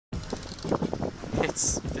It's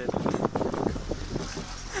spinning.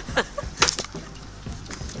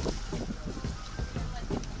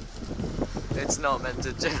 It's not meant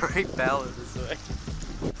to generate power this way.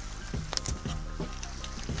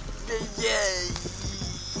 Yeah!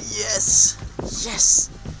 Yes! Yes!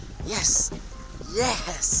 Yes!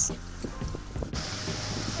 Yes!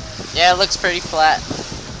 Yeah, it looks pretty flat.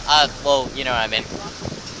 Well, you know what I mean.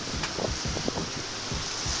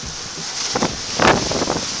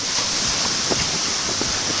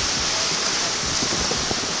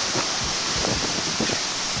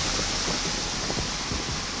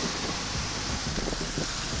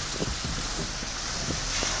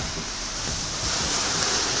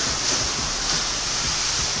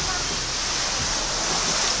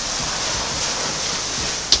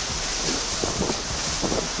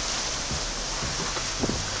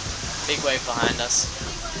 Big wave behind us.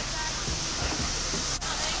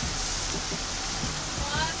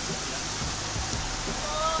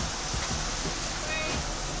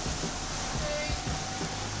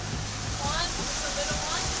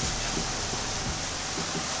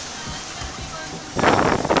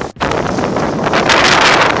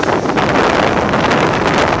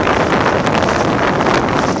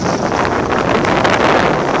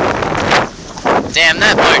 Damn,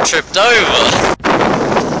 that boat tripped over.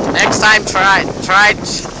 Next time, try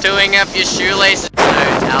doing up your shoelaces.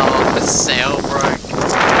 Our sail broke.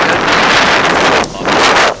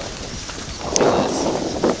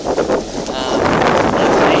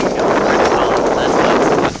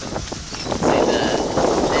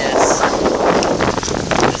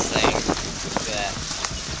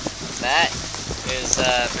 That is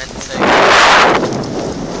meant to.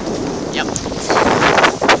 Yep.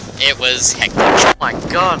 It was hectic. Oh my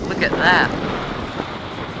god! Look at that.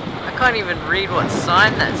 I can't even read what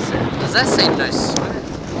sign that says. Does that say no swimming?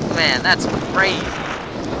 Man, that's crazy.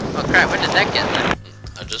 Oh crap, when did that get there?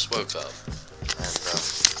 I just woke up and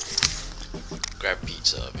grabbed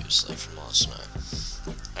pizza, obviously, from last night.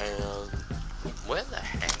 And where the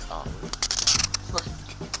heck are we?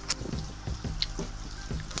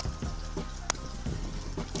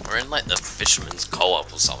 We're in like the Fisherman's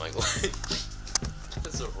Co-op or something.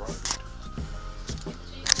 There's a road.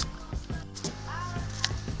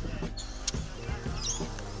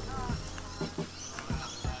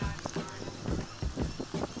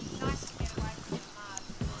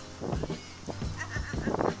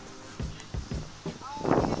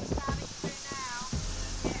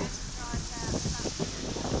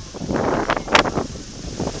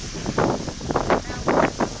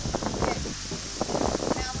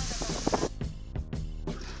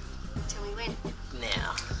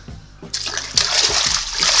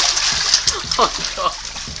 Oh god.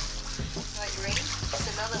 Right, you ready? That's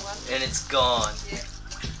another one. And it's gone. Yeah.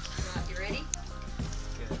 Right, you ready?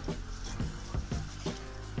 Good.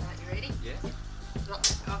 Right, you ready? Yeah. Right,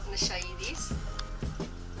 I'm going to show you this.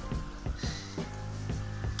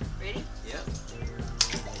 Ready? Yep.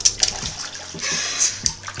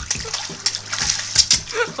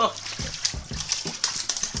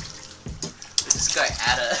 This guy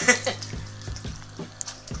had it.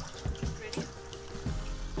 Ready?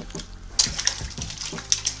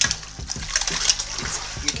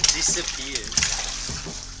 It disappears.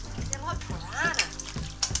 They're like piranha.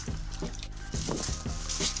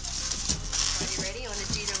 Right, you ready? I'm going to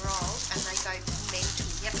do the roll and they go mental.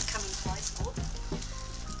 You have to come in place, Bob.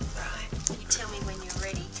 Right, you tell me when you're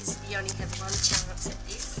ready because you only have one chance at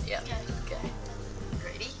this. Yeah. Okay.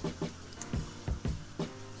 Ready?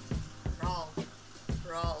 Roll.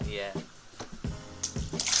 Roll. Yeah.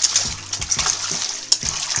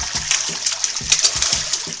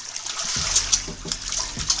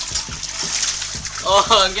 Oh,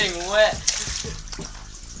 I'm getting wet.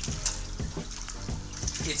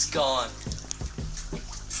 It's gone.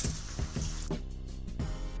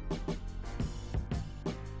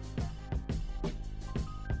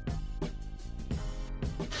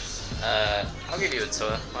 I'll give you a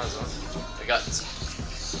tour. Might as well. We got.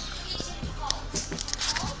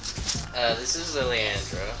 This is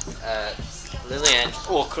Liliandra.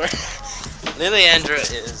 Oh crap. Liliandra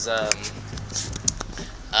is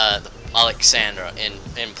Alexandra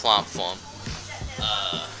in plant form.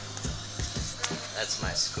 That's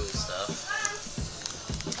my school stuff.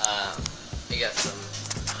 We got some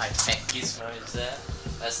high-tech gizmos there.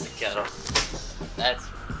 That's the kettle. That's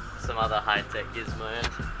some other high-tech gizmos.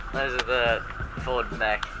 Those are the forward and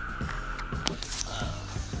back.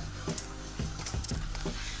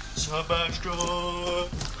 Sebastian!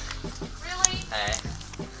 Really? Hey.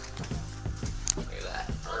 Look at that.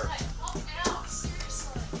 Okay, opt out,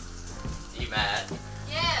 seriously. You mad?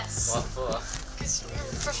 Yes. What for? Because you're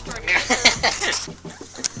frustrating.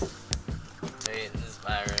 Hey, this is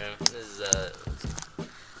my room.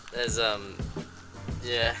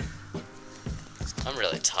 Yeah. I'm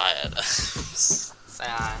really tired. Say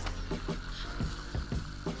hi.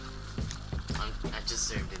 I just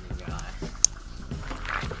zoomed in your eye.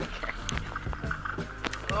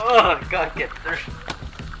 Oh, I can't get through.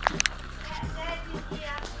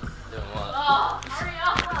 Doing what? Oh, hurry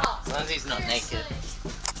up! As long as he's not naked.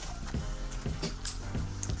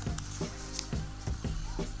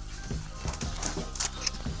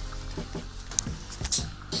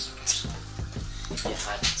 Yeah,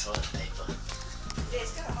 hide the toilet paper. Yeah,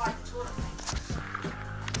 it's gotta hide the toilet paper.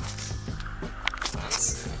 Once.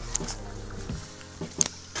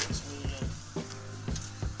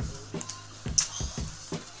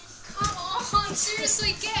 Come on,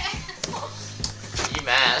 seriously, get out! Are you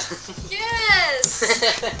mad? Yes!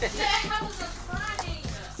 Get out of the funny!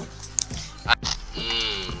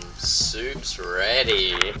 Soup's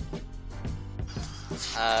ready.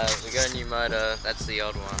 We got a new motor. That's the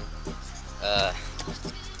old one.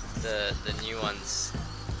 The new one's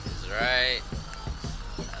is right.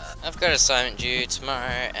 I've got an assignment due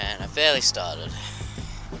tomorrow, and I barely started.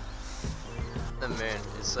 The moon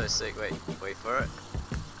is so sick. Wait for it.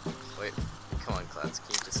 Wait, come on, clouds.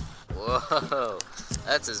 Can you just? Whoa,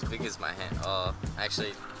 that's as big as my hand. Oh,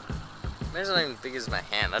 actually, it's not even big as my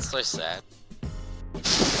hand. That's so sad.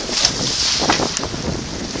 This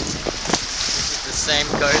is the same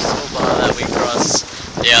coastal bar that we crossed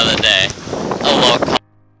The other day, a log